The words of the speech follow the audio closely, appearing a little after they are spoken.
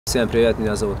Всем привет,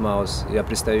 меня зовут Маус, я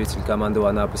представитель команды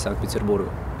Анапы Санкт-Петербурга.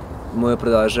 Мы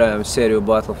продолжаем серию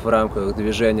батлов в рамках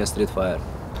движения StreetFire.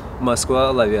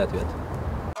 Москва, лови ответ.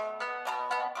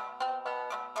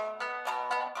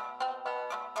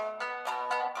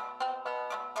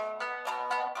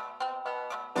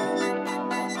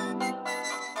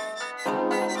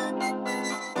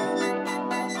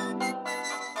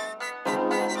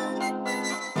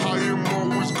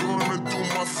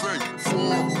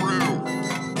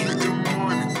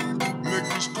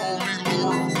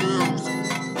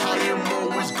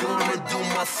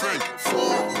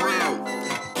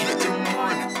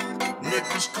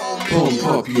 Pump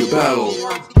up your battle.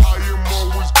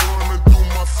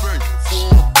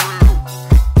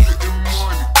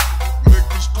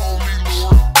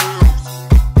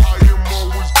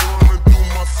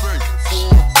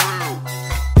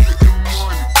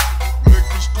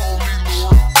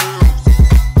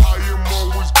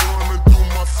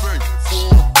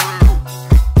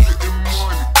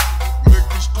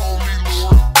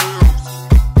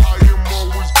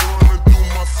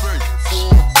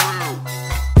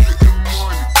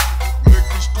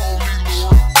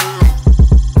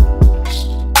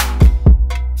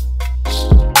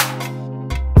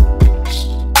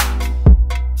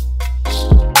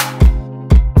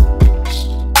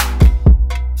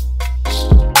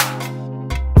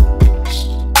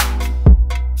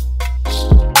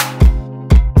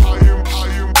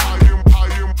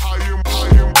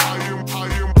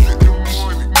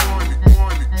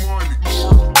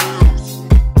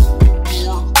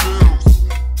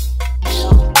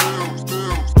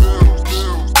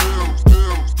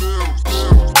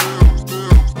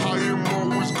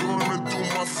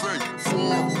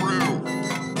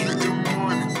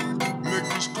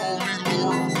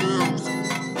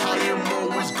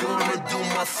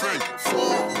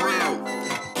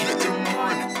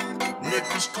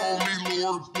 Call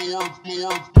me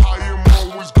Lord, I am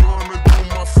always gonna do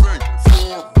my thing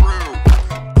for real.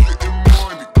 Getting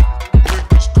money,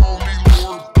 niggas call me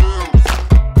Lord.